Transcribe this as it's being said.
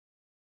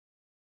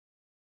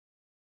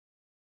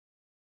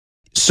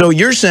So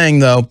you're saying,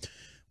 though,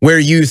 where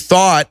you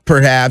thought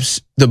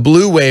perhaps the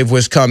blue wave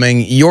was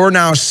coming, you're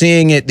now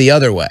seeing it the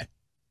other way.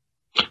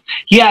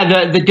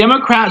 Yeah, the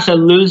Democrats are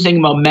losing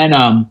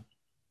momentum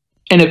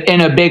in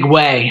a big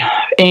way.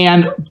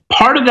 And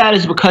part of that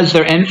is because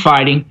they're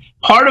infighting.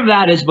 Part of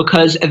that is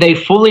because they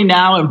fully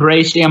now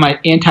embraced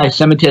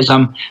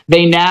anti-Semitism.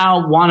 They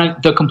now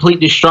want the complete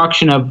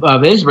destruction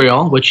of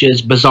Israel, which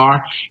is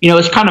bizarre. You know,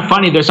 it's kind of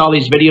funny. There's all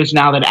these videos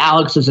now that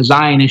Alex is a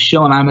Zionist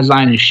shill and I'm a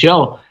Zionist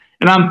shill.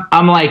 And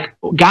I'm like,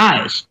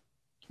 guys,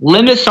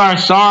 Linda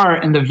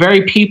Sarsour and the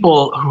very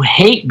people who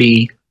hate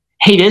me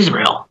hate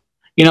Israel.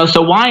 You know,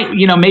 so why,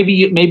 you know, maybe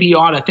you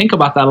ought to think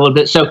about that a little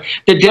bit. So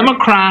the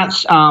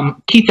Democrats,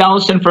 Keith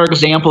Ellison, for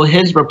example,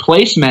 his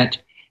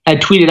replacement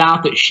had tweeted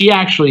out that she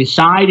actually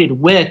sided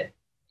with,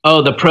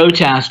 the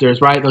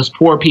protesters, right? Those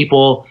poor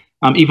people,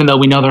 even though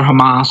we know they're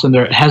Hamas and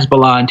they're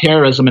Hezbollah and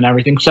terrorism and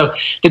everything. So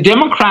the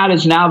Democrat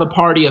is now the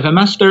party of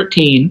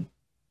MS-13.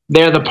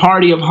 They're the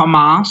party of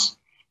Hamas.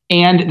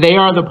 And they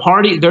are the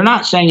party, they're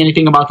not saying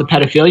anything about the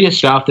pedophilia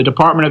stuff. The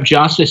Department of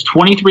Justice,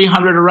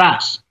 2,300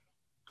 arrests.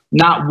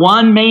 Not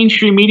one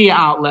mainstream media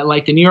outlet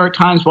like the New York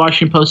Times,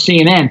 Washington Post,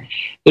 CNN.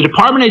 The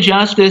Department of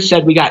Justice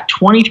said we got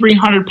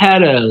 2,300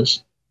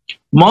 pedos,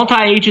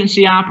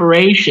 multi-agency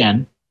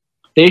operation.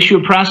 They issue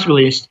a press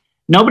release.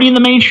 Nobody in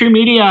the mainstream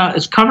media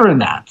is covering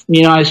that.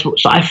 You know, so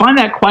I find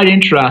that quite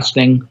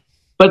interesting.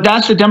 But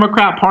that's the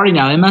Democrat Party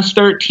now.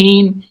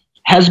 MS-13,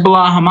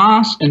 Hezbollah,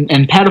 Hamas,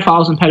 and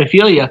pedophiles and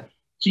pedophilia.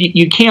 So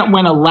you can't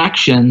win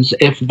elections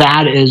if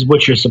that is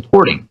what you're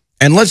supporting.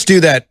 And let's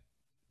do that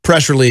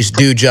press release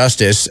due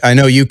justice. I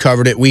know you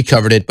covered it, we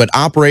covered it, but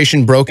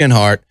Operation Broken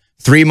Heart,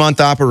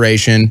 3-month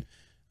operation,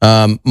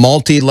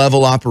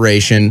 multi-level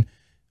operation,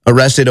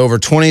 arrested over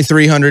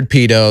 2,300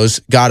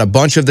 pedos, got a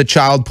bunch of the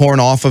child porn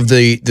off of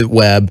the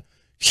web,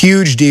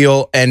 huge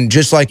deal, and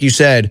just like you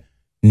said,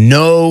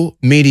 no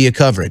media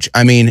coverage.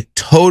 I mean,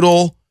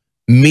 total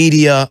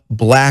media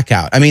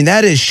blackout. I mean,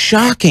 that is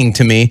shocking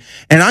to me,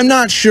 and I'm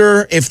not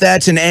sure if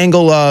that's an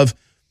angle of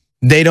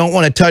they don't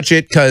want to touch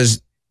it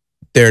because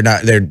they're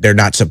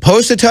not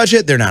supposed to touch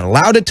it, they're not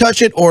allowed to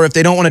touch it, or if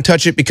they don't want to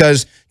touch it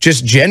because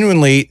just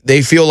genuinely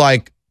they feel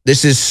like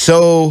this is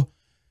so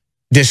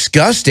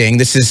disgusting,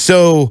 this is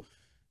so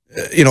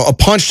you know, a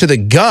punch to the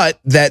gut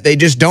that they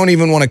just don't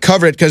even want to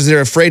cover it because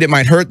they're afraid it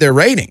might hurt their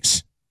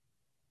ratings.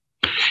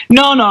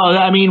 No,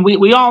 I mean,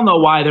 we all know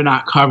why they're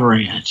not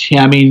covering it.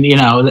 I mean, you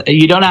know,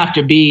 you don't have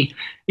to be,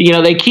 you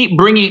know, they keep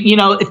bringing, you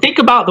know, think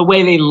about the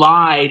way they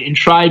lied and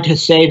tried to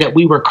say that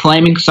we were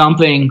claiming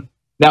something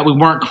that we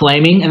weren't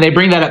claiming, and they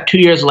bring that up 2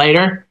 years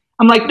later.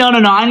 I'm like, no,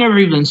 I never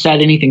even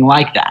said anything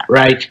like that,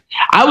 right?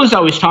 I was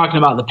always talking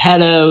about the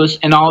pedos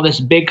and all this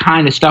big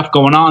kind of stuff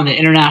going on, the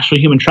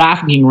international human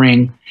trafficking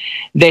ring.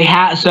 They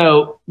had,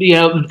 so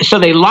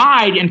they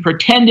lied and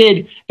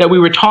pretended that we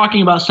were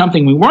talking about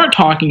something we weren't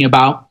talking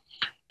about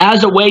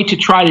as a way to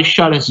try to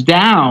shut us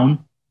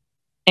down.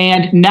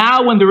 And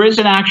now when there is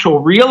an actual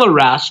real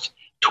arrest,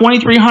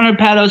 2,300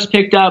 pedos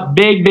picked up,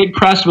 big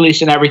press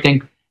release and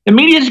everything, the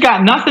media's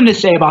got nothing to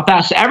say about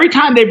that. So every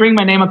time they bring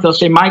my name up, they'll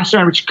say Mike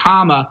Cernovich,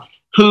 comma,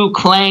 who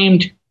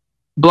claimed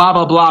blah,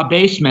 blah, blah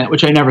basement,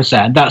 which I never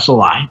said. That's a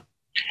lie.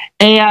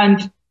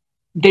 And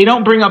they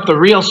don't bring up the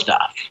real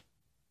stuff.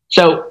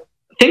 So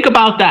think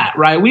about that,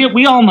 right?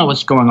 We all know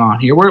what's going on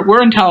here.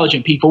 We're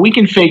intelligent people. We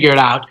can figure it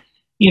out.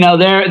 You know,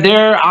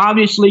 they're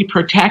obviously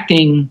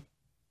protecting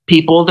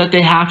people that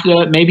they have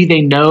to, maybe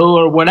they know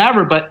or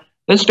whatever, but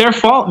that's their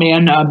fault,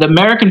 man. The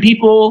American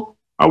people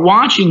are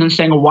watching and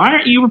saying, well, why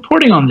aren't you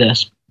reporting on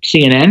this,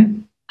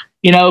 CNN?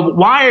 You know,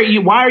 why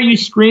are you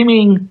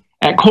screaming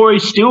at Corey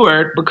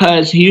Stewart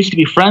because he used to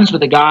be friends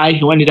with a guy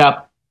who ended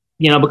up,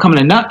 you know, becoming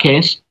a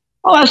nutcase?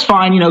 Well, that's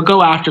fine. You know,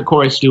 go after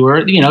Corey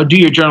Stewart, you know, do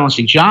your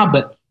journalistic job.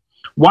 But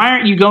why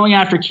aren't you going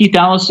after Keith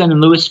Ellison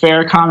and Louis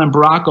Farrakhan and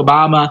Barack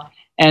Obama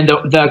and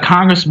the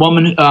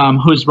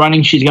congresswoman who's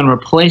running? She's going to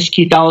replace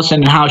Keith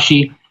Ellison and how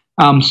she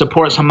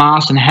supports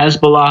Hamas and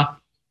Hezbollah.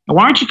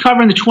 Why aren't you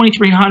covering the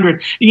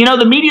 2,300? You know,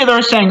 the media,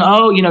 they're saying,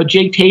 oh, you know,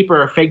 Jake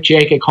Tapper, or fake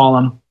Jake, I call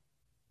him,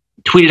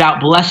 tweeted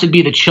out, blessed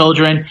be the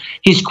children.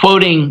 He's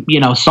quoting,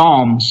 you know,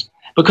 Psalms,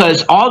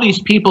 because all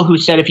these people who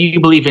said, if you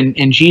believe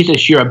in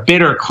Jesus, you're a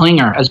bitter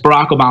clinger, as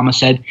Barack Obama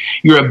said,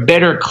 you're a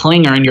bitter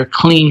clinger and you're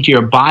clinging to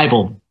your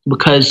Bible,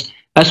 because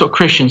that's what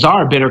Christians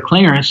are, bitter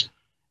clingers.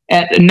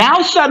 And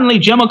now suddenly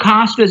Jim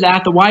Acosta is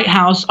at the White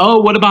House.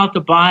 Oh, what about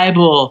the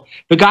Bible?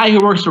 The guy who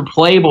works for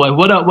Playboy,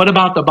 what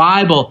about the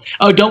Bible?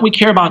 Oh, don't we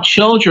care about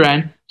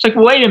children? It's like,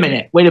 wait a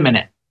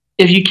minute.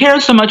 If you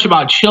care so much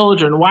about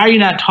children, why are you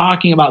not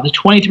talking about the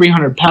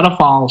 2,300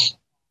 pedophiles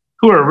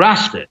who are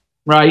arrested,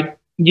 right?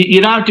 You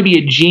don't have to be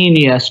a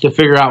genius to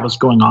figure out what's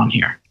going on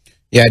here.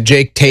 Yeah,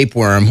 Jake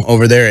Tapeworm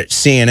over there at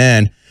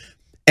CNN.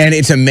 And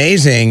it's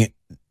amazing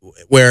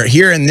where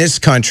here in this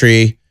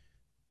country,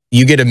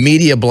 you get a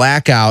media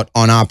blackout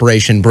on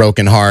Operation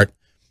Broken Heart,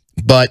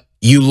 but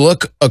you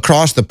look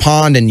across the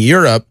pond in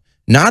Europe,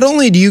 not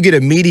only do you get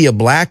a media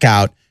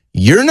blackout,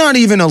 you're not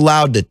even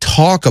allowed to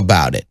talk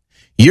about it.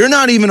 You're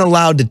not even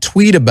allowed to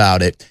tweet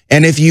about it.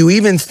 And if you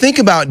even think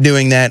about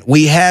doing that,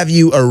 we have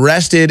you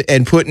arrested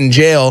and put in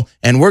jail,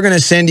 and we're going to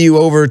send you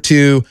over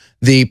to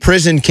the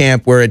prison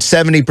camp where it's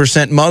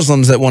 70%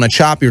 Muslims that want to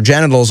chop your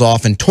genitals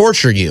off and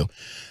torture you.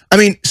 I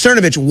mean,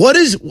 Cernovich,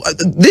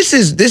 this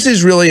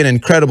is really an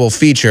incredible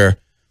feature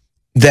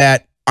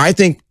that I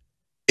think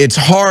it's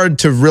hard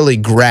to really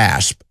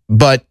grasp.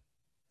 But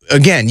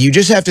again, you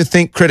just have to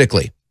think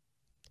critically.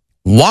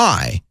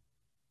 Why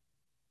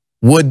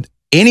would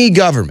any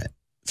government,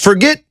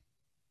 forget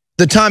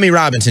the Tommy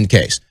Robinson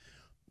case,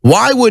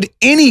 why would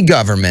any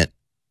government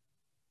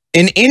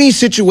in any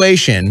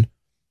situation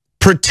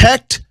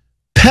protect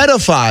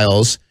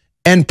pedophiles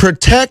and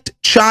protect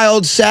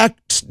child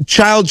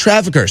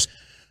traffickers?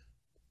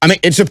 I mean,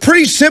 it's a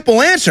pretty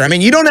simple answer. I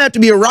mean, you don't have to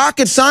be a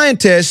rocket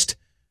scientist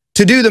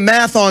to do the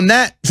math on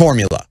that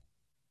formula.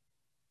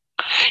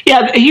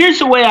 Yeah, here's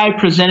the way I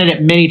presented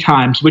it many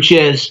times, which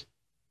is,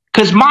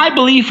 because my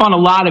belief on a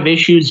lot of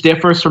issues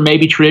differs from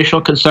maybe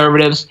traditional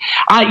conservatives.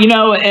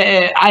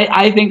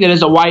 I think that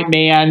as a white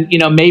man,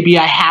 maybe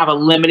I have a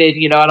limited,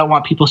 I don't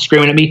want people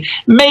screaming at me.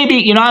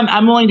 Maybe,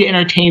 I'm willing to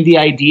entertain the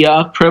idea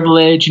of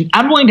privilege, and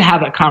I'm willing to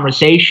have that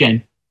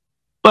conversation.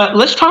 But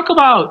let's talk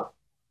about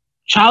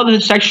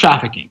childhood sex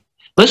trafficking.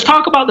 Let's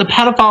talk about the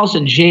pedophiles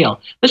in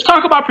jail. Let's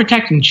talk about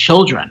protecting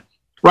children.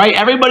 Right?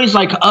 Everybody's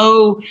like,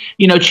 oh,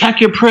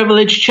 check your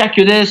privilege, check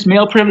your this,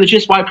 male privilege,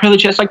 this, white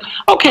privilege. It's like,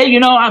 okay,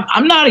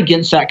 I'm not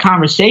against that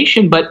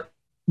conversation, but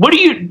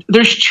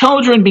there's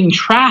children being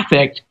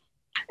trafficked,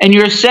 and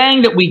you're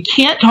saying that we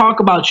can't talk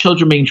about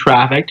children being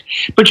trafficked,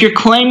 but you're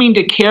claiming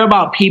to care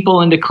about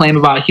people and to claim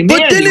about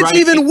humanity. But then it's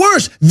even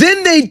worse.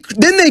 Then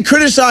they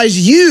criticize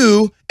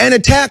you and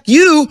attack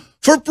you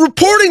for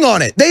reporting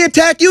on it. They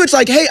attack you. It's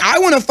like, hey, I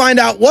want to find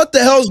out what the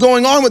hell's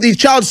going on with these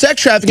child sex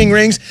trafficking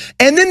rings.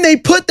 And then they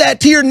put that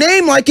to your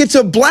name like it's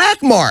a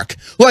black mark.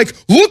 Like,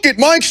 look at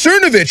Mike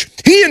Cernovich.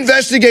 He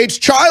investigates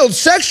child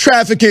sex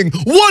trafficking.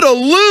 What a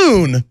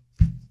loon.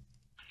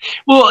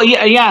 Well,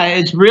 yeah,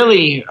 it's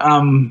really,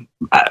 I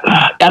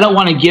don't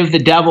want to give the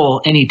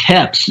devil any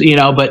tips,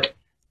 but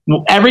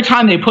every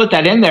time they put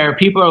that in there,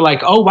 people are like,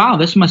 oh, wow,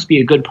 this must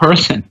be a good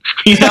person.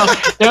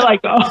 They're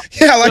like, oh,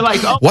 yeah,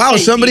 like oh, wow,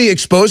 somebody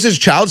exposes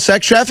child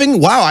sex trafficking?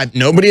 Wow,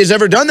 nobody has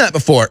ever done that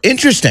before.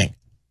 Interesting.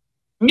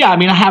 Yeah, I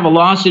mean, I have a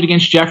lawsuit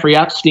against Jeffrey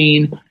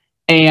Epstein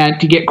and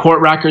to get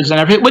court records and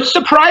everything, which is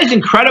surprising.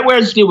 Credit where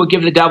it's due, will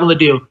give the devil a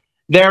due.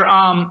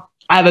 I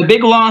have a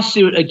big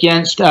lawsuit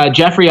against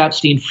Jeffrey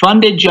Epstein,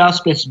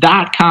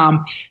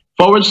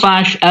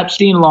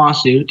 fundedjustice.com/Epstein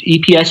lawsuit,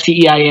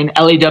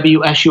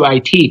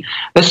 EPSTEIN-LAWSUIT.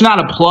 That's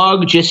not a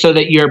plug, just so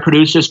that your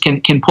producers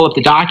can pull up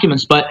the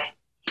documents. But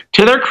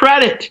to their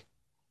credit,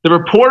 the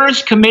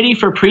Reporters Committee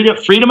for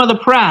Freedom of the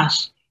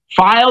Press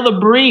filed a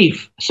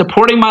brief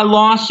supporting my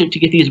lawsuit to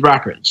get these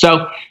records.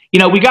 So,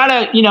 we got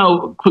to,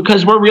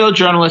 because we're real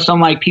journalists,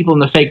 unlike people in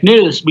the fake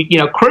news, we,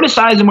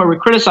 criticize them where we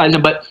criticize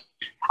them. But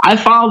I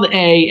filed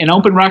an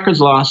open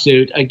records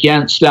lawsuit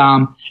against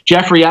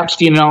Jeffrey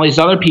Epstein and all these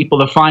other people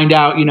to find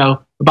out,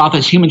 about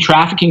this human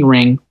trafficking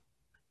ring.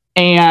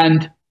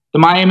 And the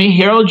Miami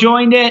Herald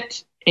joined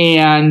it,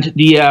 and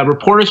the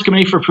Reporters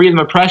Committee for Freedom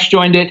of Press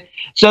joined it.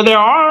 So there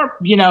are,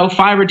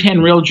 5 or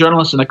 10 real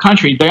journalists in the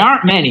country. They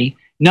aren't many.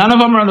 None of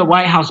them are in the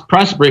White House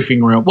press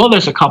briefing room. Well,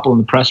 there's a couple in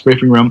the press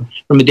briefing room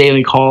from the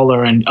Daily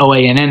Caller and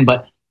OANN,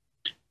 but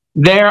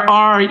there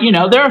are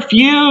a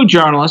few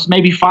journalists,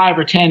 maybe 5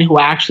 or 10, who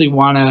actually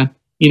want to,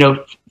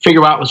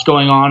 figure out what's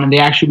going on, and they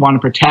actually want to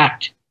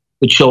protect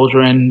the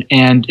children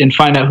and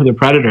find out who the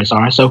predators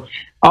are. So,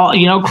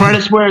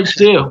 credit's where it's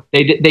due.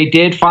 They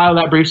did file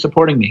that brief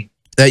supporting me.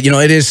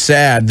 It is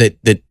sad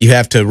that you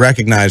have to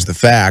recognize the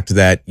fact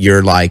that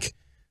you're like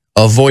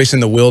a voice in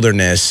the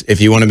wilderness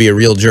if you want to be a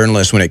real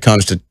journalist when it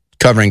comes to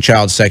covering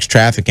child sex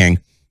trafficking.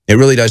 It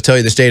really does tell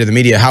you the state of the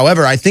media.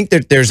 However, I think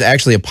that there's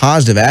actually a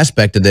positive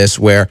aspect of this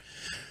where,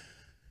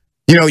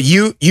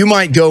 you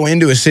might go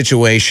into a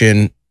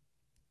situation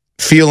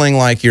feeling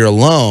like you're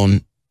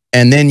alone,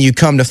 and then you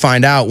come to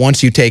find out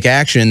once you take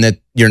action that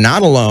you're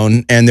not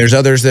alone and there's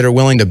others that are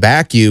willing to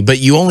back you, but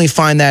you only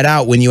find that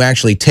out when you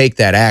actually take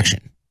that action.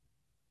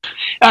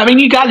 I mean,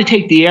 you got to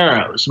take the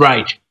arrows,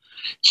 right?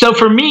 So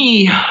for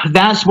me,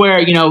 that's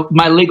where,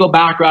 my legal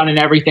background and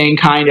everything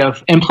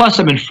and plus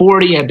I've been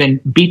 40, I've been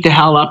beat the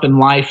hell up in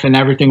life and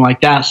everything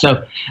like that.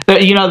 So,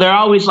 they're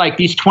always like,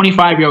 these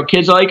 25-year-old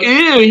kids are like,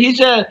 ew, he's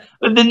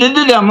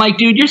I'm like,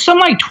 dude, you're some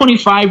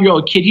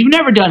 25-year-old kid. You've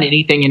never done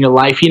anything in your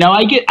life.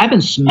 I've been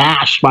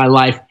smashed by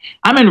life.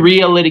 I'm in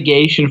real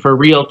litigation for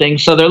real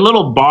things. So their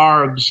little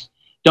barbs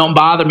don't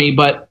bother me.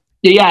 But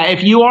yeah,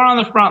 if you are on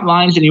the front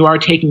lines and you are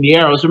taking the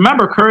arrows,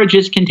 remember, courage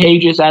is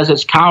contagious as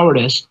is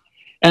cowardice.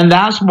 And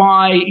that's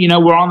why,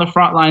 we're on the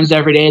front lines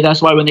every day.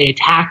 That's why when they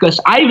attack us,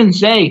 I even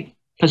say,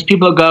 because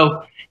people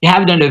go, you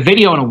haven't done a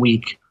video in a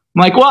week.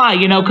 I'm like, why?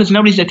 Because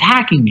nobody's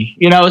attacking me.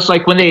 It's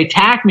like when they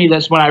attack me,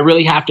 that's when I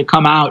really have to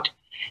come out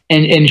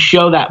and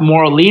show that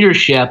moral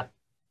leadership.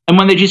 And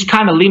when they just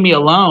kind of leave me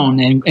alone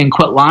and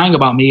quit lying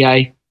about me,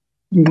 I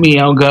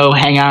go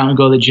hang out and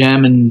go to the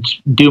gym and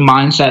do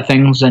mindset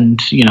things and,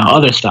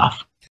 other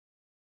stuff.